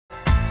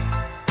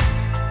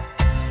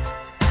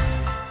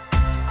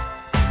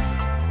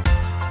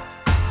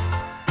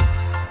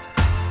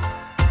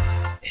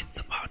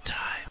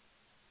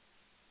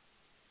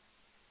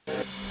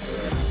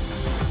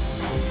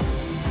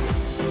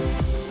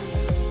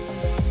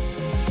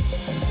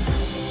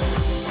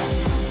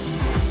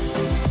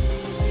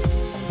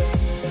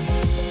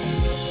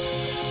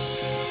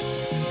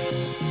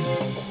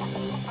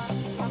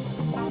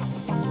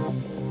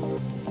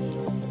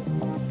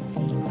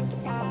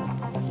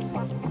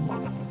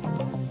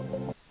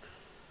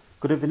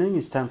Good evening,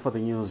 it's time for the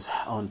news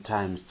on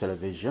Times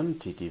Television,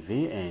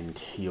 TTV,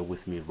 and you're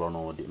with me,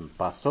 Ronald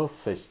Mpaso.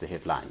 First, the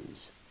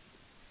headlines.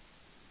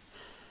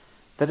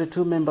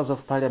 32 members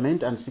of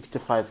parliament and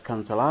 65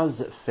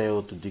 councillors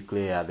failed to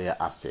declare their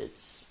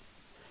assets.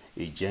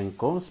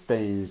 Ijenko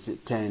spends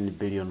 10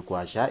 billion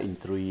kwacha in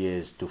 3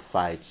 years to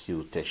fight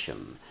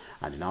siltation.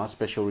 And in our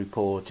special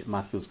report,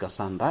 Matthews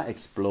Kasanda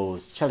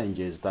explores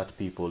challenges that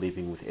people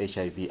living with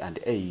HIV and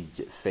AIDS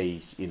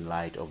face in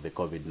light of the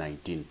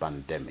COVID-19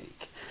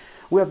 pandemic.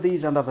 We have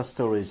these and other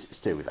stories.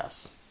 Stay with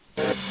us.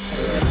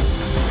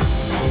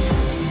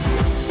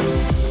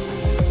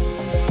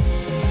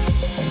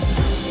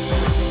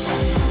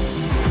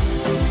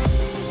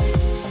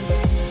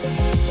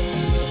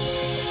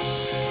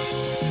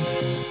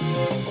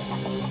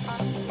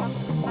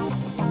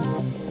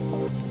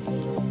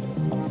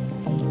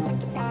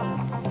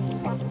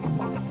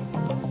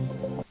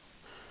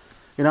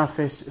 In our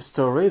first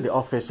story, the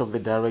Office of the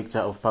Director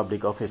of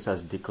Public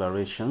Officers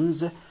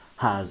Declarations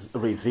has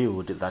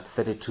revealed that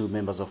 32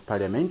 members of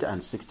parliament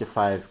and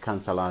 65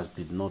 councillors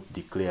did not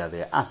declare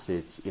their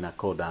assets in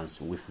accordance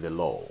with the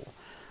law.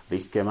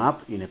 This came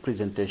up in a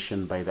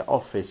presentation by the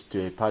office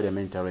to a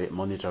parliamentary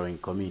monitoring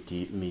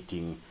committee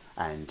meeting,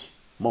 and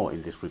more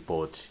in this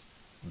report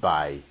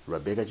by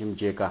Rebecca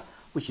Jimjeka,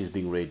 which is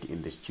being read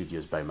in the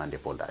studios by Mande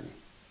Pondani.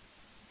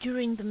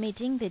 During the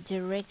meeting, the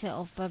Director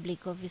of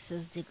Public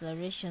Officers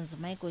Declarations,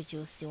 Michael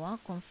Josiwa,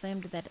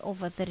 confirmed that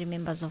over 30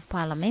 members of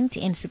Parliament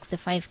and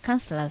 65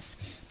 councillors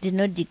did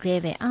not declare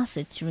their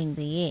assets during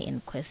the year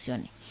in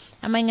question.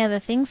 Among other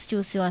things,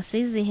 Josiwa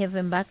says they have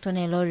embarked on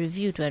a law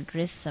review to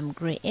address some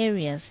grey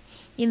areas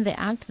in the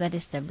act that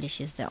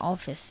establishes the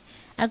office.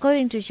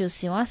 According to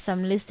Josiwa,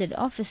 some listed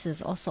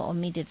officers also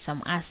omitted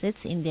some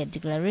assets in their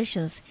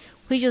declarations,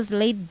 which was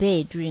laid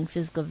bare during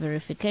physical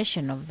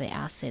verification of the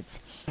assets.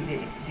 The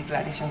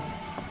declarations.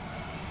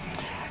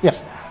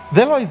 Yes,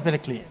 the law is very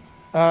clear.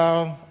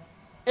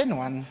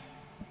 Anyone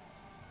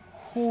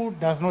who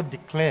does not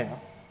declare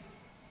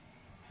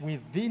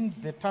within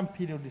the time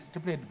period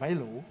stipulated by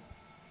law,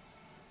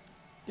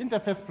 in the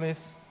first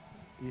place,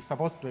 is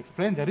supposed to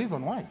explain the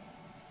reason why.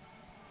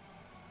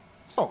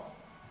 So,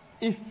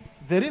 if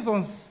the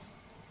reasons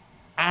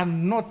are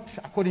not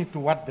according to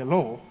what the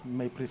law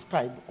may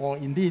prescribe, or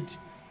indeed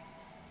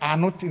are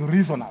not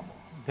reasonable,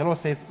 the law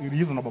says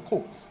reasonable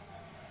cause,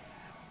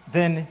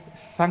 then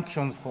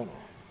sanctions follow.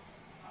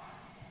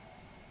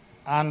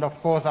 And of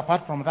course,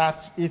 apart from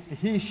that,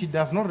 if she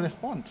does not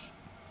respond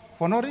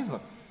for no reason,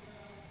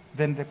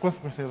 then the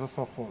consequences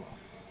also follow.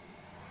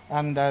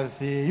 And as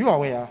you are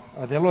aware,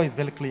 the law is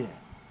very clear.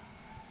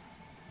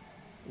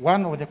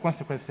 One of the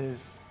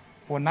consequences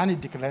for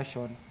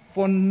non-declaration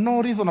for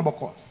no reasonable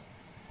cause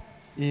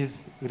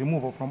is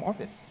removal from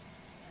office.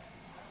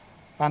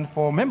 And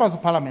for members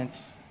of parliament,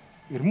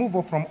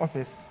 removal from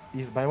office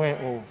is by way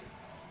of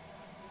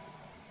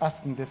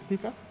asking the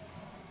Speaker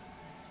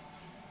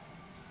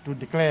to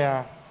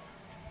declare.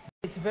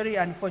 It's very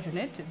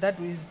unfortunate that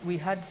we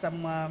had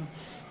some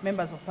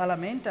members of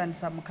parliament and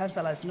some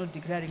councillors not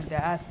declaring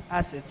their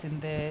assets in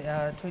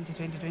the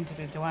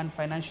 2020-2021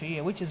 financial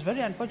year, which is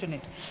very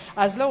unfortunate.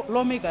 As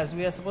lawmakers,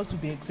 we are supposed to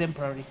be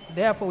exemplary.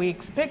 Therefore, we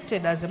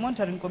expected as a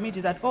monitoring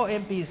committee that all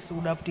MPs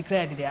would have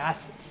declared their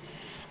assets.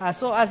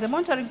 So as a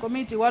monitoring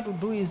committee, what we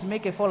do is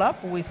make a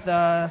follow-up with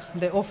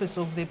the Office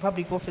of the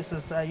Public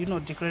Officers,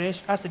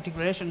 asset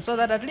declaration, so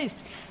that at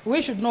least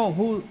we should know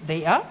who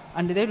they are,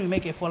 and then we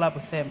make a follow-up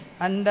with them.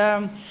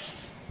 And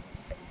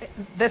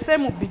the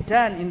same will be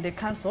done in the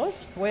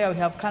councils, where we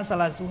have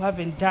councillors who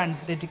haven't done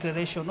the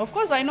declaration. Of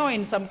course, I know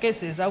in some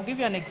cases, I'll give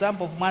you an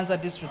example of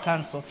Mwanza District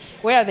Council,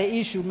 where the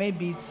issue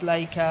maybe it's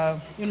like,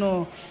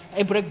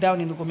 a breakdown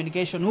in the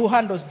communication, who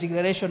handles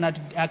declaration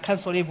at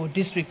council level,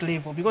 district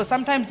level. Because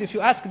sometimes if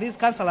you ask these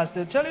councillors,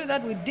 they'll tell you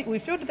that we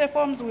filled the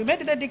forms, we made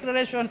the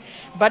declaration,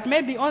 but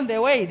maybe on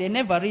the way, they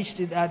never reached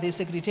the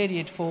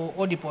secretariat for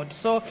audit.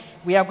 So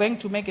we are going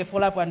to make a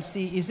follow-up and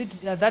see, is it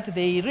that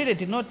they really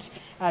did not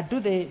do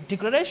the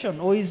declaration,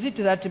 or is it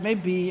that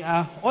maybe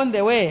on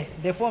the way,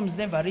 the forms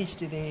never reached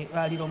the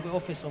Lilongwe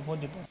Office of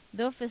Audit?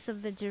 The Office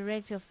of the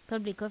Director of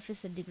Public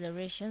Officer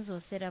Declarations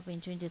was set up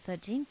in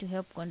 2013 to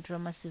help control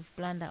massive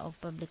plunder of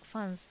public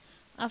funds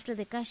after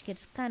the Cashgate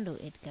scandal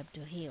at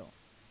Capitol Hill.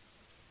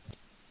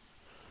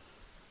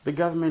 The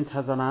government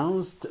has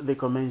announced the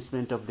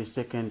commencement of the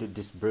second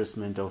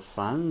disbursement of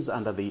funds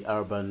under the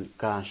Urban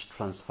Cash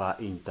Transfer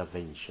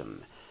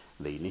Intervention.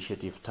 The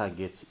initiative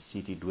targets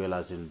city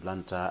dwellers in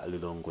Blantyre,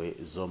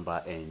 Lilongwe,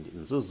 Zomba and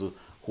Mzuzu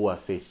who are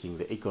facing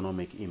the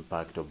economic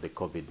impact of the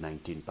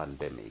COVID-19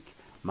 pandemic.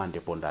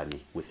 Mande Pondani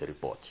with a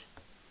report.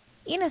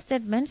 In a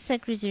statement,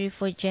 Secretary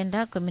for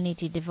Gender,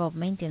 Community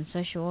Development and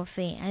Social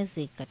Welfare,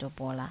 Isaac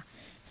Katopola,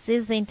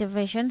 says the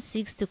intervention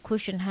seeks to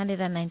cushion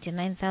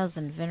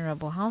 199,000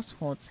 vulnerable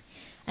households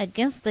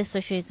against the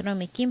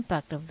socio-economic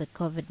impact of the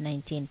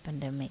COVID-19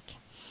 pandemic.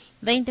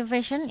 The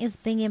intervention is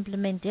being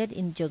implemented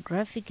in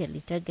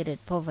geographically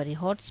targeted poverty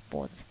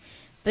hotspots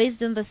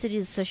based on the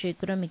city's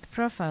socio-economic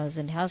profiles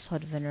and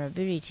household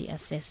vulnerability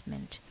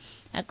assessment.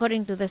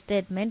 According to the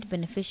statement,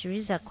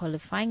 beneficiaries are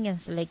qualifying and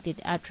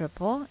selected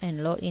ultra-poor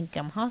and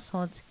low-income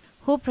households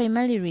who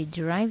primarily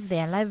derive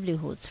their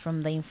livelihoods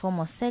from the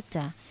informal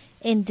sector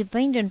and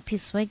depend on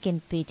piecework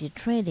and petty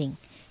trading.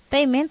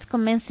 Payments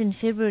commenced in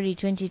February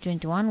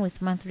 2021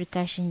 with monthly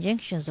cash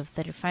injections of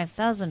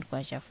 35,000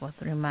 kwacha for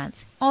 3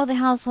 months. All the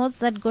households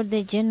that got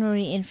their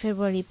January and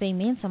February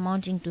payments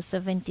amounting to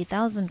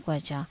 70,000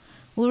 kwacha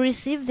will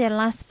receive their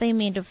last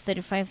payment of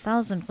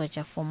 35,000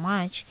 kwacha for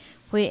March,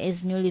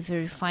 whereas newly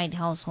verified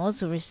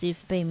households will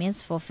receive payments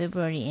for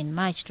February and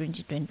March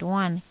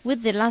 2021,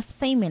 with the last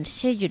payment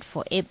scheduled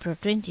for April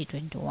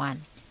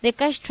 2021. The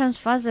cash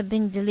transfers are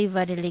being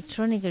delivered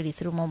electronically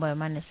through mobile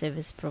money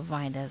service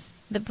providers.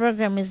 The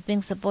program is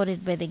being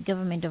supported by the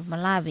government of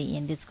Malawi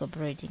and its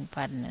cooperating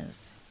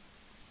partners.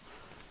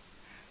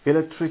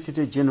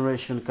 Electricity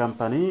generation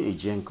company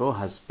Ijenco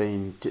has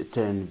spent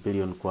 10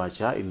 billion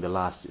kwacha in the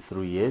last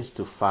 3 years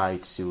to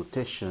fight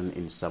siltation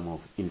in some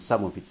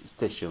of its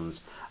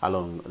stations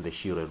along the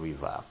Shire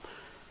River.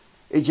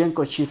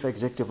 Ijenco Chief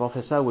Executive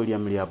Officer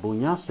William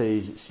Liabunya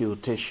says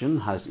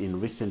siltation has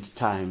in recent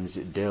times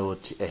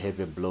dealt a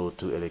heavy blow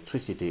to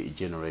electricity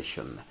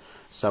generation.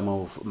 Some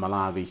of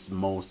Malawi's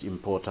most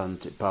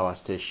important power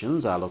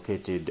stations are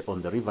located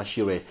on the River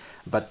Shire,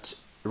 but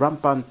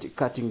rampant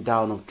cutting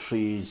down of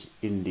trees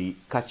in the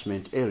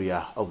catchment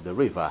area of the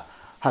river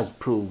has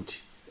proved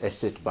a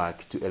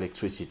setback to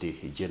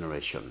electricity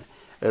generation.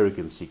 Eric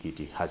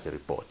Msikiti has a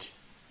report.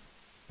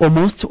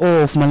 Almost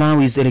all of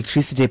Malawi's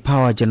electricity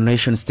power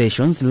generation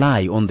stations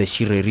lie on the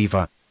Shire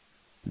River.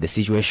 The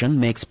situation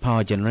makes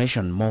power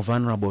generation more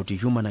vulnerable to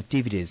human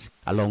activities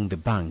along the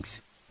banks.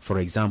 For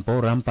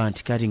example,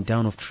 rampant cutting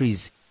down of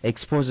trees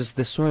exposes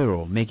the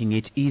soil, making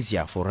it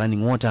easier for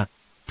running water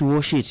to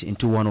wash it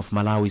into one of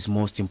Malawi's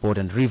most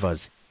important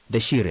rivers, the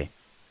Shire.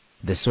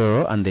 The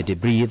soil and the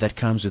debris that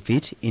comes with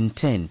it, in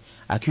turn,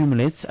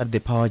 accumulates at the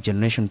power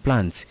generation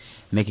plants,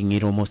 making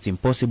it almost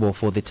impossible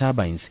for the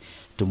turbines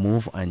to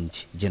move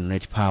and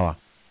generate power.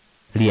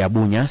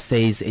 Liabunya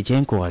says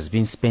Ijenco has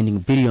been spending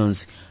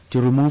billions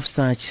to remove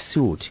such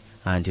silt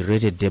and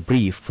related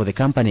debris for the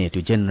company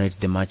to generate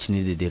the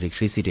much-needed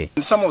electricity.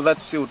 And some of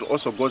that silt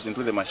also goes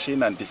into the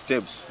machine and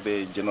disturbs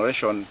the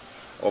generation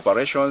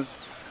operations.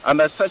 And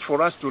as such,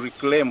 for us to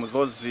reclaim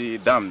those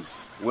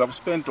dams, we have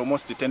spent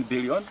almost 10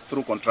 billion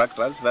through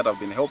contractors that have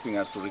been helping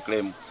us to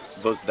reclaim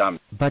those dams.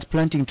 But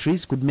planting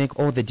trees could make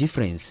all the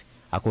difference,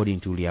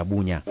 according to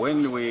Liabunya.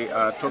 When we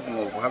are talking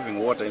of having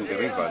water in the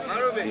rivers,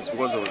 it's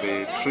because of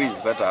the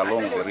trees that are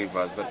along the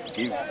rivers that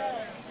give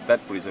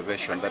that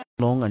preservation. That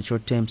long and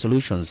short-term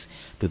solutions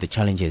to the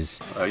challenges.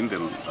 In the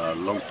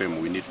long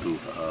term, we need to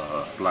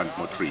plant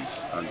more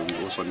trees, and we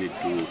also need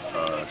to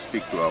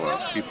speak to our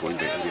people in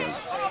the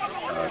areas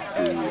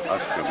to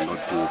ask them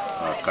not to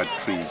cut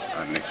trees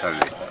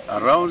unnecessarily.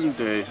 Around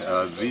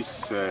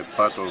this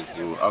part of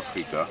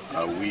Africa,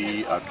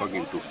 we are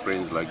talking to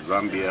friends like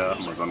Zambia,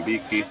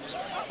 Mozambique,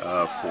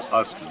 for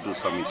us to do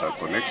some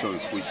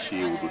interconnections which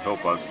would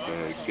help us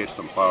get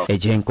some power.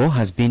 Ijenco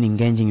has been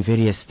engaging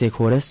various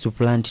stakeholders to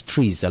plant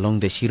trees along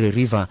the Shire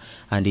River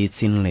and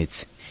its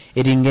inlets.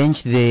 It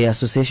engaged the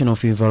Association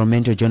of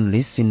Environmental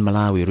Journalists in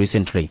Malawi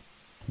recently.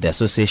 The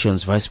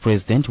association's vice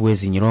president,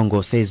 Wezi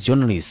Nyirongo, says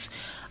journalists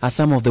are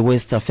some of the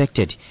worst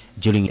affected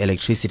during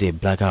electricity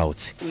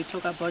blackouts. We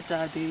talk about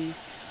the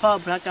power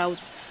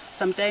blackouts.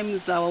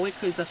 Sometimes our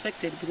work is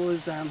affected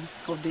because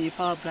of the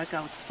power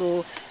blackouts.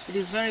 So it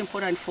is very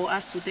important for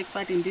us to take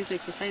part in these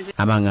exercises.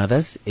 Among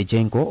others,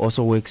 Ijenco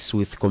also works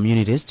with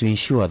communities to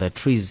ensure that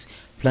trees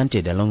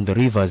planted along the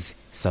rivers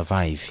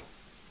survive.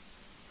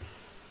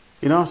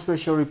 In our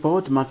special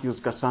report,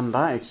 Matthews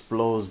Kasanda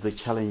explores the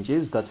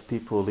challenges that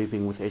people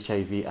living with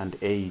HIV and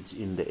AIDS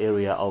in the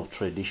area of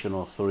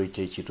traditional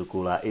authority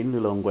Chitukula in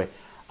Lilongwe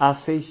are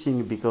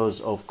facing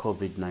because of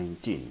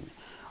COVID-19.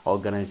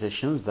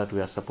 Organizations that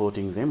were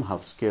supporting them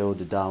have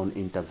scaled down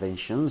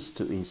interventions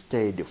to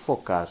instead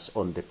focus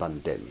on the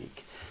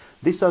pandemic.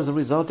 This has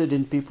resulted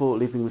in people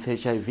living with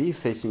HIV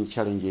facing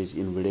challenges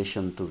in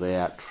relation to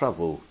their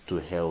travel to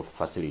health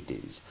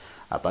facilities.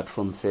 Apart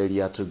from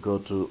failure to go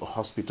to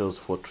hospitals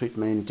for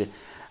treatment,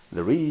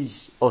 there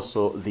is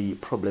also the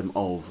problem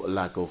of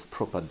lack of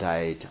proper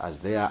diet as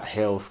their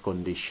health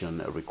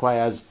condition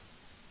requires,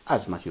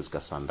 as Matthews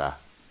Kasanda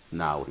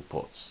now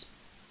reports.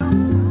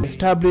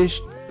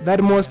 Established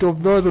that most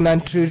of those on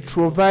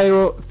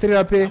antiretroviral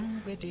therapy,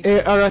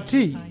 ART,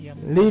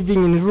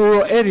 living in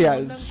rural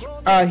areas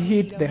are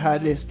hit the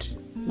hardest.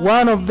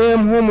 One of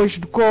them, whom we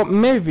should call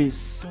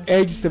Mavis,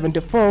 age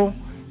 74,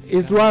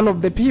 is one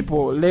of the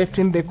people left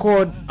in the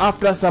cold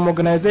after some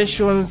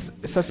organizations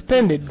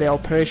suspended their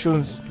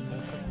operations.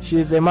 She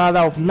is a mother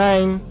of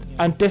 9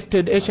 and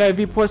tested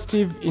HIV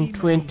positive in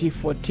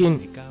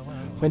 2014.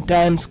 When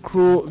Times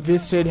crew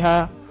visited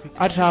her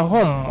at her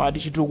home at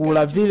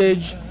Chitugula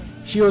village,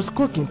 she was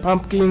cooking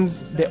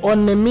pumpkins, the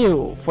only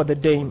meal for the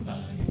day.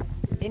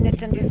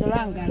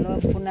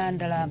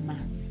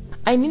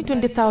 I need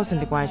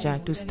 20,000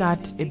 kwacha to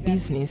start a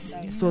business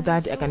so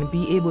that I can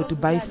be able to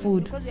buy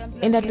food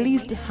and at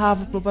least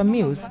have proper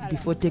meals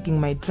before taking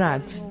my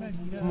drugs.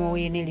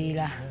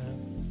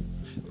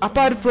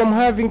 Apart from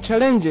having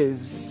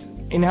challenges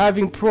in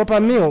having proper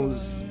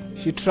meals,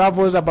 she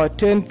travels about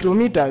 10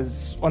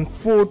 kilometers on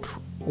foot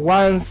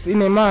once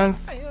in a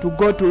month to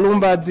go to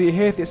Lumbadzi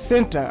Health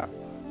Center,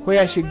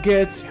 where she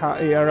gets her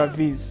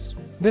ARVs.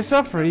 The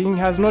suffering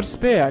has not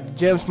spared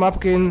James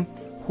Mapkin,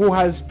 who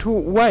has 2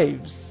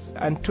 wives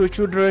and 2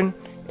 children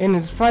in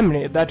his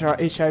family that are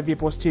HIV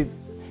positive.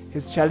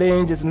 His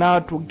challenge is now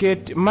to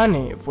get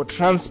money for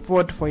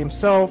transport for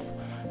himself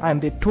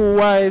and the 2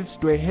 wives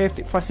to a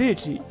health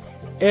facility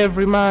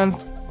every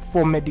month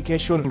for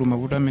medication.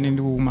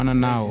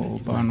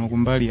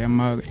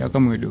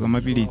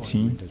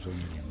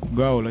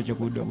 gawo la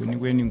chakudya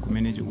kwenikweni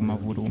nkumenechi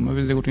kumavuto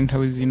umapeze kuti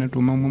nthawi zina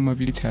tumamwe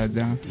mapilitsi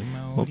adza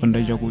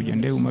opanda chakudya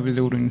nde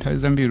umapeze kuti nthawi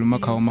zambiri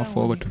umakhawa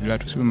mafuwa pathupi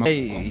lathu.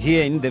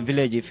 Here in the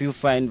village, if you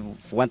find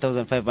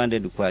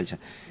 1,500 kwacha,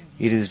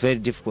 it is very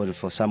difficult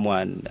for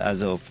someone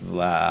as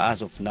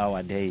of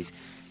nowadays,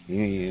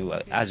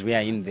 as we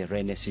are in the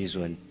rainy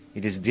season.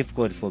 It is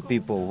difficult for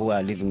people who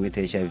are living with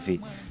HIV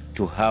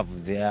to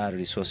have their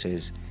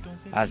resources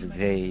as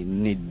they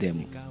need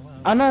them.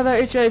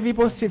 Another HIV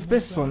positive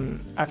person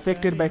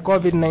affected by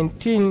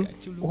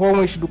COVID-19, whom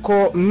we should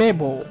call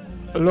Mabel,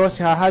 lost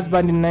her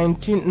husband in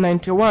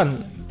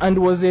 1991 and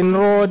was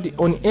enrolled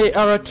on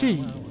ART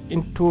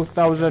in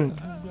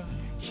 2000.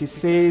 She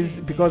says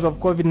because of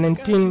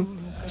COVID-19,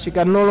 she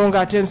can no longer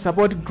attend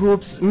support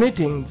groups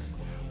meetings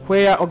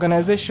where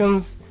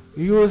organizations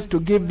used to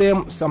give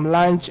them some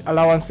lunch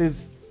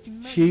allowances.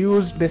 She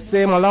used the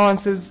same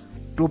allowances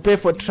to pay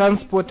for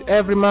transport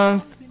every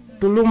month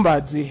to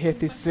Lumbadzi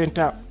Health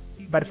Center.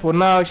 But for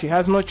now, she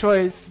has no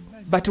choice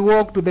but to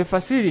walk to the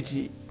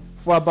facility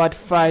for about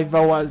 5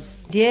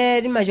 hours.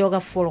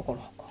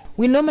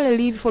 We normally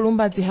leave for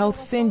Lumbadzi Health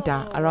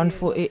Center around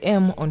 4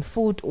 a.m. on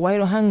foot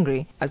while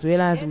hungry, as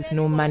well as with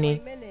no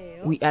money.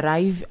 We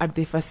arrive at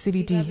the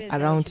facility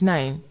around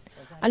 9.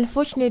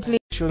 Unfortunately,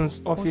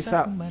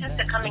 officer. Since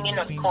the coming in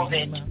of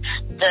COVID,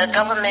 the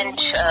government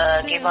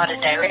gave out a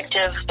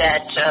directive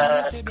that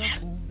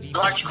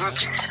large groups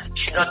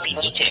should not be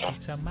meeting.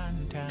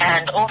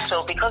 And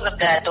also, because of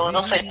that, there was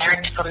also a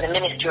directive from the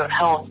Ministry of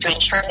Health to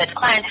ensure that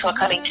clients who are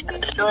coming to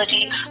the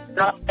facility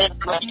not spend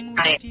too much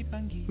time.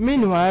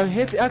 Meanwhile,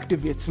 health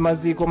activist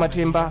Maziko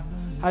Matemba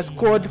has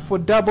called for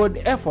doubled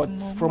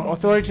efforts from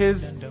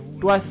authorities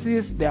to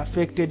assist the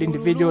affected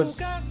individuals.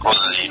 Because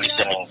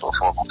listening from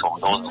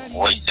those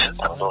voices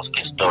and those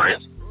case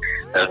stories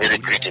are very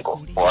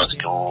critical for us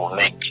to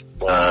make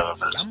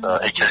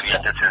HIV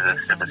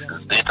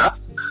services better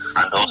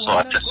and also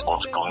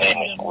accessible to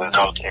many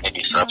without any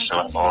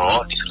disruption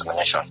or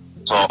discrimination.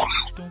 So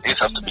this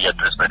has to be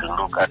addressed by the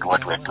look at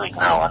what we're doing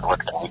now and what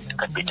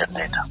can be done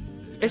later.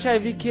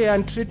 HIV Care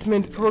and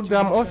Treatment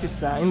Program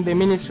Officer in the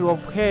Ministry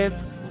of Health,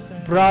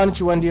 Brown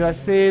Chiwandira,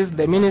 says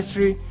the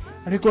ministry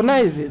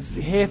recognizes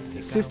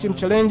health system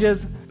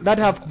challenges that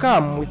have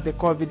come with the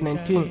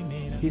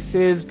COVID-19. He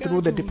says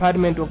through the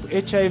Department of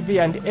HIV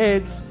and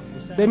AIDS,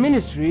 the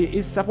ministry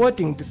is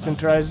supporting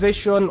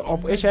decentralization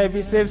of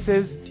HIV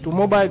services to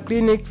mobile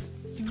clinics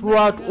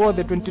throughout all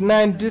the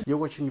 29 districts. You're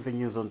watching the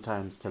News on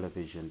Times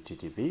Television,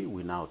 TTV.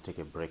 We now take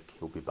a break.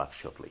 We'll be back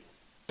shortly.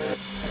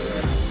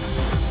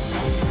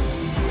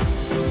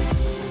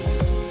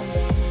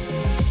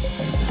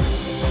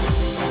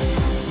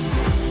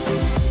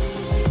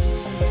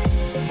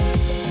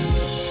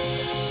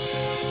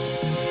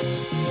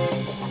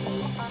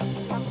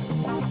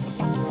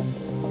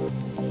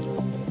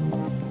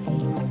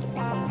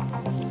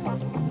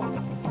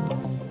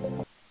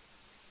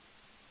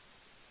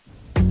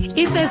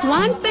 If there's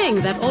one thing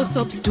that all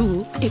soaps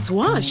do, it's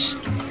wash.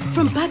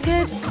 From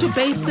buckets to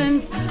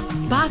basins,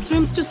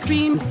 bathrooms to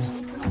streams,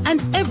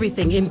 and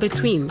everything in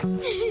between.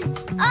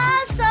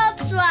 All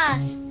soaps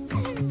wash.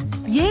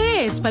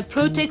 Yes, but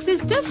Protex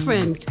is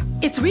different.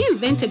 Its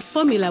reinvented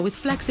formula with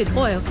flaxseed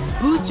oil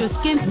boosts your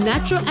skin's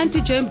natural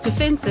anti-germ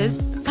defenses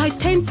by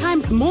 10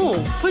 times more,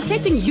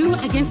 protecting you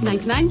against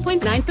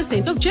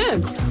 99.9% of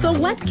germs. So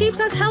what keeps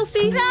us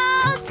healthy?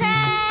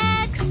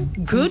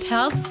 Protex! Good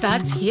health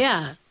starts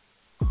here.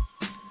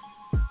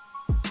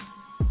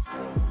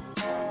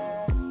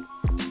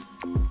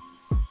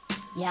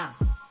 Yeah.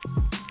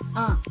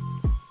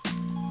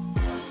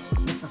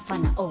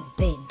 Nifafana o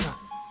beba.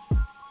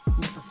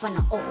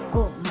 Nifafana o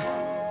goma.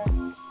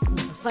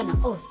 Nifafana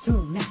o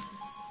suna.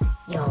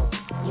 Yo,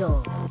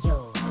 yo,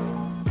 yo.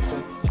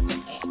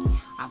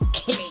 I'm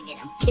killing it,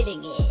 I'm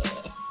killing it.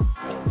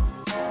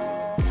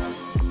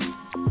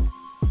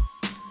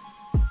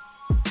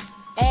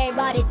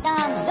 Everybody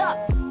thumbs up.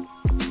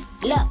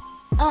 Look,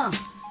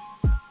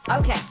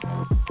 okay.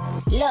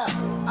 Look,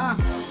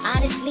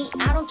 honestly,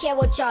 I don't care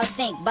what y'all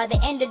think. By the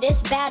end of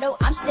this battle,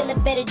 I'm still a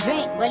better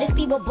drink. Well, it's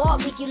people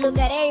bought with you, look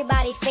at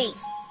everybody's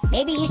face.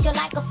 Maybe you should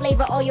like a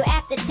flavor or your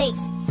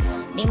aftertaste.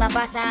 Nima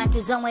pasa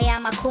antu zomwe ya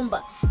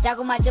makumba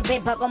Chaku macho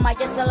pepa kwa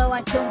macho solo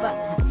wa tumba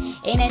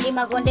Ine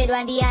nima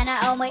kondedwa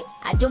ndiana omwe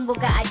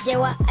Atumbuka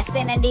achewa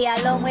asena ndi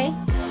alomwe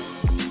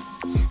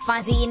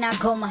Fancy ina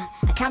goma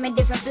I come in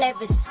different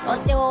flavors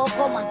Osewa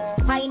okoma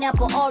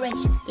Pineapple,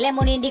 orange,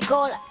 lemon indi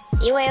cola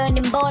Iwe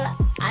yondi mbola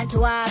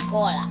Antu wa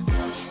cola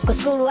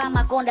Kuskulu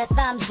ama konda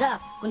thumbs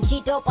up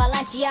Kunchito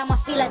palanchi ama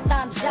feel a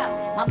thumbs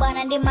up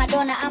Mabana ndi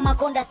Madonna ama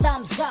konda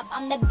thumbs up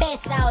I'm the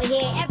best out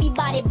here,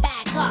 everybody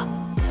back up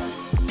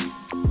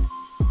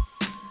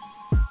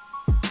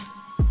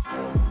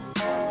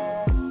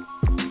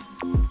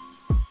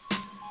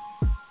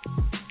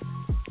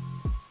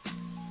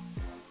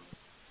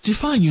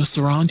Define your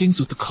surroundings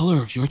with the color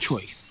of your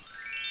choice.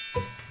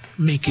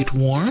 Make it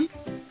warm,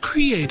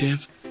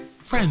 creative,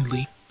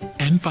 friendly,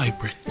 and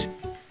vibrant.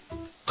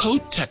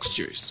 Coat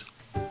textures,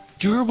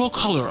 durable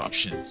color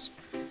options,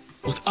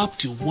 with up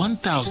to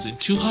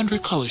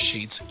 1,200 color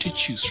shades to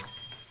choose from.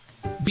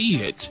 Be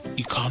it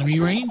economy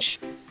range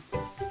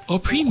or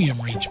premium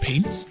range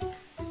paints,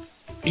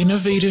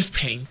 innovative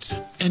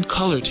paint and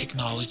color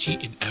technology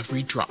in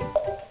every drop.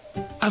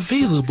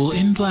 Available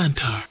in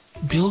Blantyre,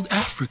 Build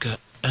Africa,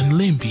 and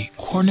Limbi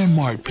Corner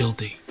Mart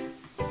Building,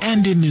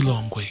 and in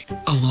Nilongwe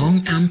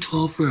along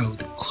M12 Road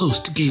close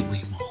to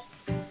Gateway Mall.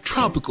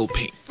 Tropical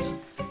Paints,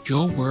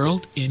 your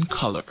world in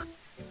color.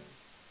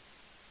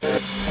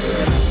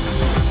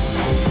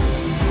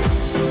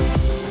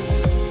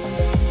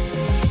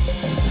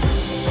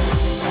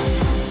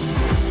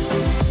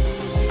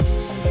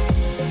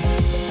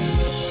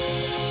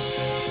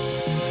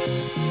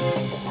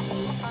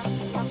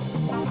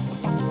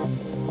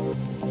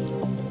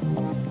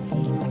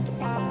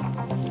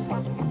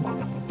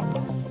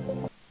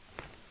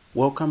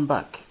 Welcome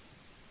back.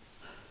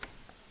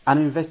 An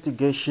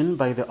investigation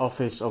by the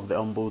Office of the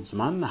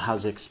Ombudsman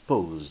has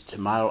exposed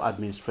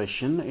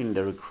maladministration in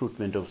the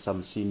recruitment of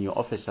some senior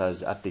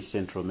officers at the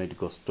Central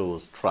Medical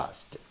Stores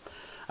Trust.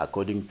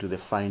 According to the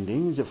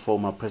findings,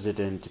 former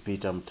President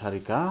Peter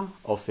Mutharika,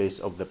 Office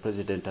of the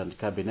President and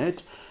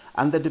Cabinet,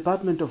 and the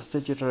Department of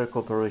Statutory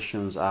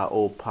Corporations are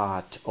all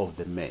part of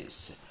the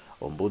mess.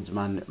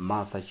 Ombudsman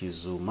Martha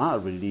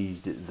Chizuma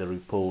released the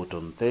report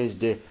on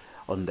Thursday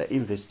on the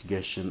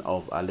investigation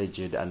of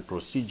alleged and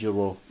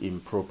procedural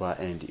improper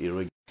and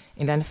irregular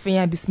and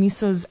unfair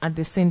dismissals at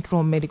the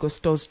Central Medical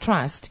Stores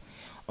Trust.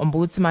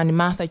 Ombudsman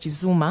Martha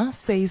Chizuma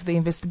says the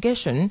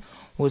investigation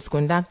was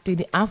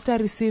conducted after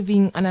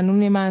receiving an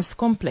anonymous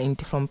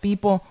complaint from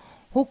people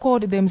who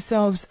called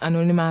themselves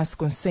anonymous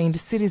concerned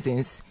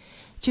citizens.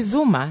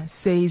 Chizuma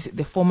says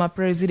the former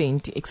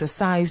president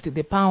exercised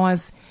the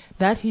powers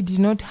that he did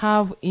not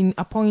have in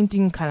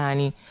appointing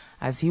Kalani,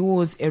 as he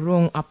was a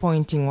wrong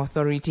appointing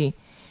authority.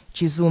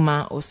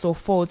 Chizuma also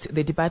fought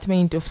the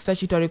Department of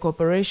Statutory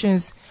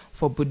Corporations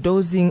for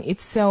bulldozing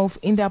itself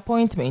in the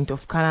appointment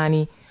of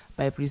Kalani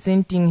by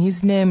presenting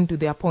his name to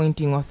the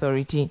appointing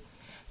authority.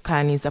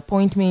 Kalani's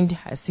appointment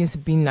has since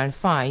been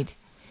nullified.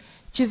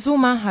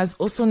 Chizuma has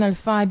also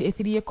nullified a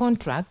 3-year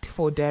contract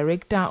for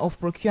Director of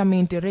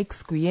Procurement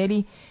Rex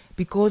Kuyeri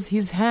because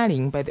his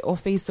hiring by the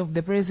Office of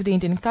the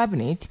President and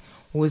Cabinet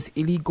was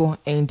illegal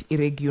and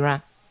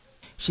irregular.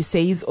 She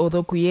says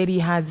although Kuyeri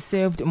has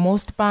served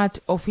most part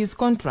of his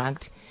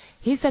contract,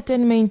 his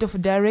attainment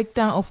of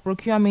Director of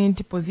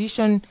Procurement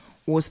position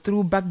was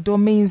through backdoor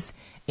means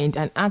and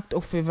an act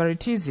of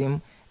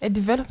favoritism, a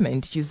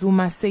development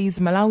Chizuma says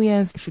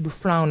Malawians should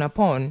frown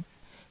upon.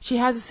 She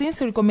has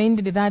since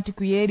recommended that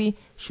Kuyeri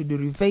should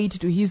revert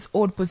to his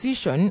old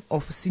position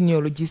of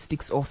Senior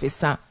Logistics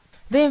Officer.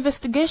 The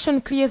investigation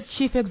clears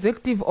Chief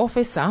Executive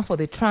Officer for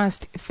the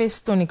Trust,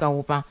 Feston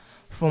Kaupa,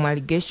 from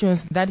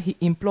allegations that he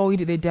employed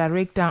the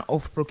Director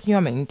of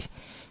Procurement.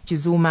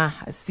 Chizuma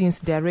has since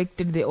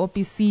directed the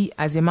OPC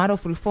as a matter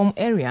of reform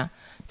area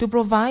to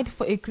provide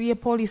for a clear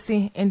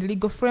policy and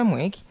legal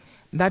framework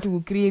that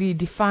will clearly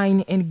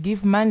define and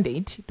give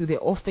mandate to the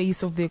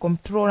Office of the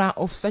Comptroller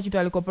of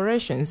Statutory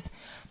Corporations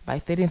by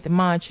 13th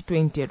March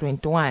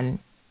 2021.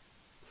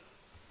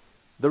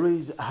 There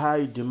is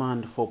high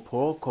demand for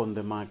pork on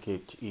the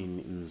market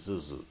in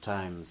Mzuzu,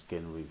 Times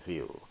can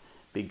reveal.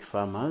 Pig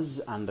farmers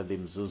under the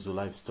Mzuzu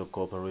Livestock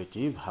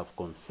Cooperative have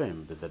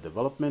confirmed the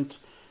development,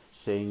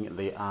 saying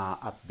they are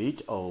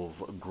upbeat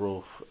of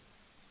growth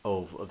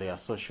of their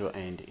social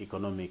and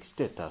economic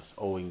status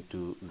owing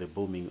to the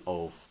booming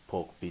of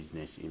pork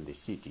business in the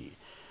city.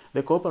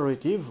 The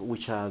cooperative,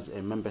 which has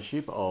a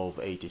membership of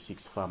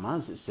 86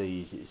 farmers,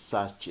 says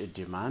such a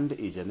demand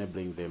is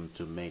enabling them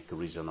to make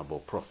reasonable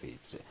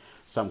profits.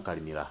 Sam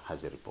Kalimira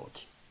has a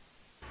report.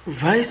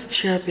 Vice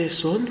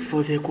Chairperson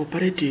for the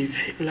cooperative,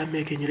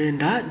 Lamek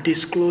Nyirenda,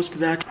 disclosed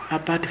that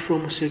apart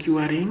from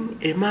securing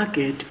a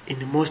market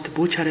in most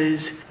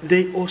butcheries,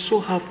 they also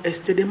have a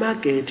steady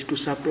market to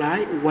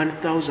supply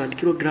 1,000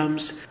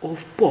 kilograms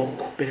of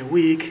pork per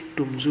week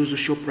to Mzuzu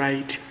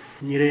ShopRite.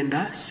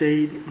 Nyirenda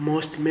said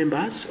most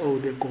members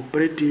of the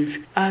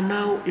cooperative are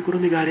now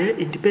economically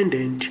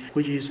independent,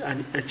 which is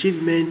an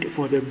achievement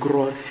for the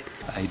growth.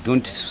 I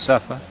don't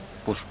suffer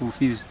for school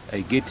fees. I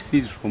get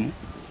fees from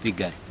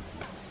Piggery.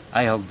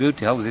 I have built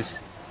houses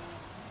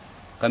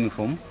coming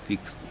from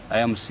pigs. I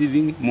am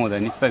receiving more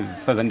than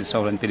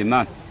 500,000 per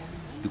month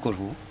because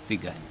of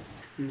pig.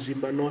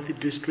 Mzimba North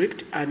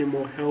District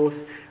Animal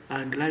Health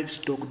and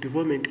Livestock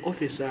Development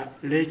Officer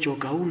Lecho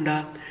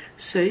Kaunda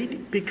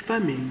said pig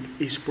farming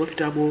is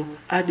profitable,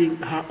 adding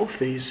her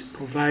office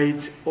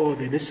provides all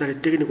the necessary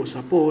technical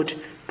support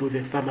to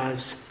the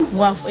farmers. We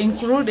have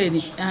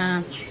included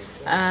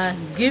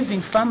giving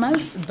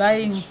farmers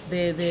buying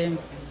the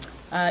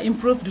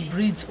improved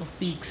breeds of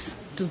pigs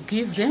to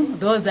give them,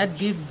 those that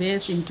give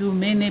birth into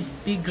many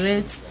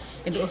piglets,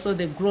 and also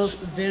they grow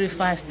very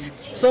fast.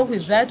 So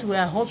with that, we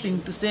are hoping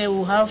to say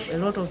we'll have a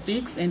lot of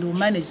pigs and we'll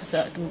manage to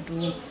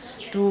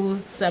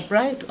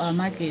supply to our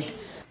market.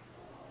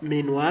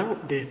 Meanwhile,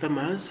 the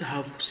farmers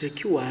have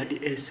secured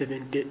a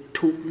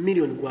 72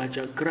 million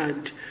kwacha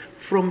grant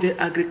from the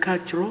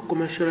Agricultural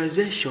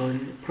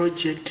Commercialization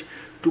Project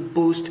to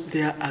boost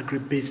their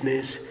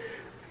agribusiness.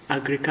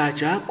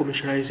 Agriculture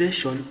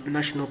Commercialization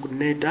National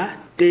Coordinator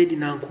Ted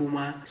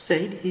Nankuma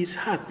said he is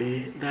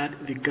happy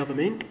that the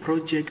government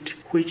project,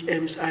 which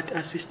aims at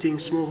assisting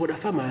smallholder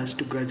farmers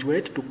to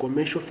graduate to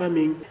commercial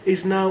farming,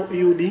 is now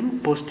yielding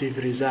positive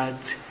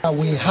results.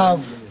 We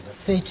have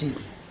 30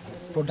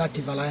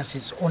 productive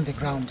alliances on the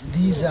ground.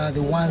 These are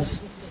the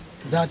ones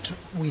that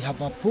we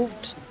have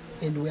approved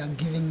and we are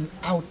giving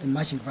out the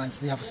matching grants.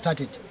 They have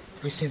started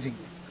receiving.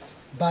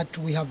 But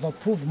we have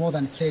approved more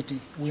than 30.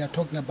 We are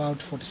talking about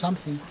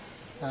 40-something,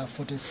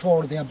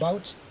 44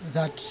 thereabout,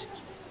 that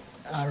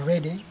are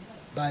ready.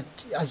 But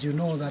as you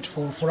know, that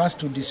for us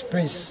to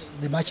disperse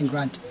the matching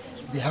grant,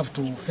 they have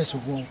to, first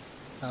of all,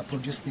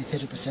 produce the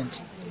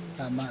 30%,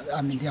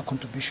 their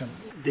contribution.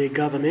 The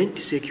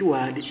government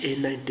secured a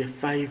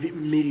 $95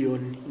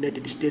 million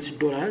United States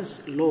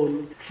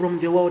loan from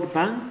the World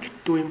Bank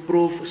to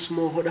improve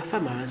smallholder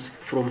farmers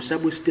from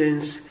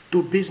subsistence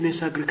to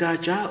business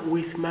agriculture,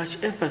 with much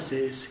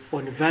emphasis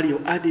on value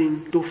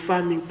adding to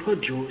farming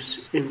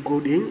produce,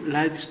 including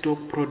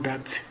livestock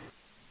products.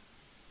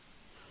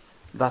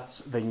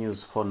 That's the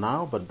news for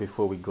now, but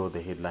before we go,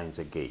 the headlines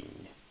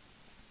again.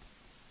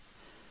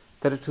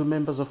 32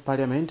 members of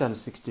parliament and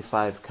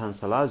 65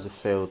 councillors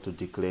failed to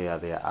declare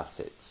their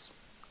assets.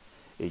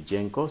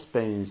 Ejenko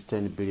spends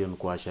 10 billion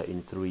kwacha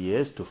in 3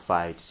 years to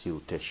fight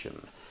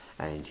siltation.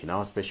 And in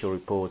our special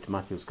report,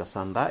 Matthews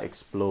Kasanda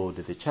explored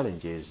the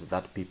challenges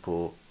that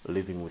people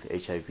living with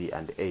HIV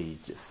and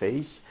AIDS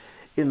face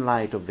in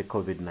light of the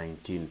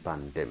COVID-19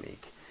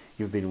 pandemic.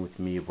 You've been with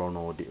me,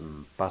 Ronald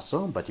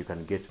Mpaso, but you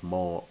can get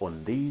more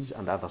on these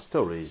and other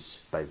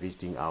stories by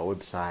visiting our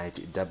website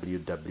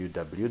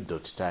www.times.mw,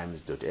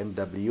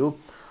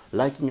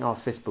 liking our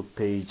Facebook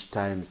page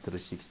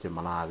Times360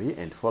 Malawi,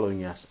 and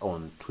following us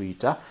on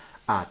Twitter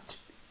at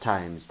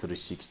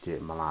Times360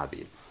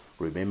 Malawi.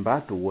 Remember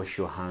to wash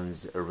your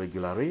hands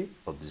regularly,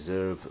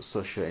 observe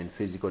social and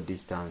physical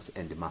distance,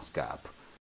 and mask up.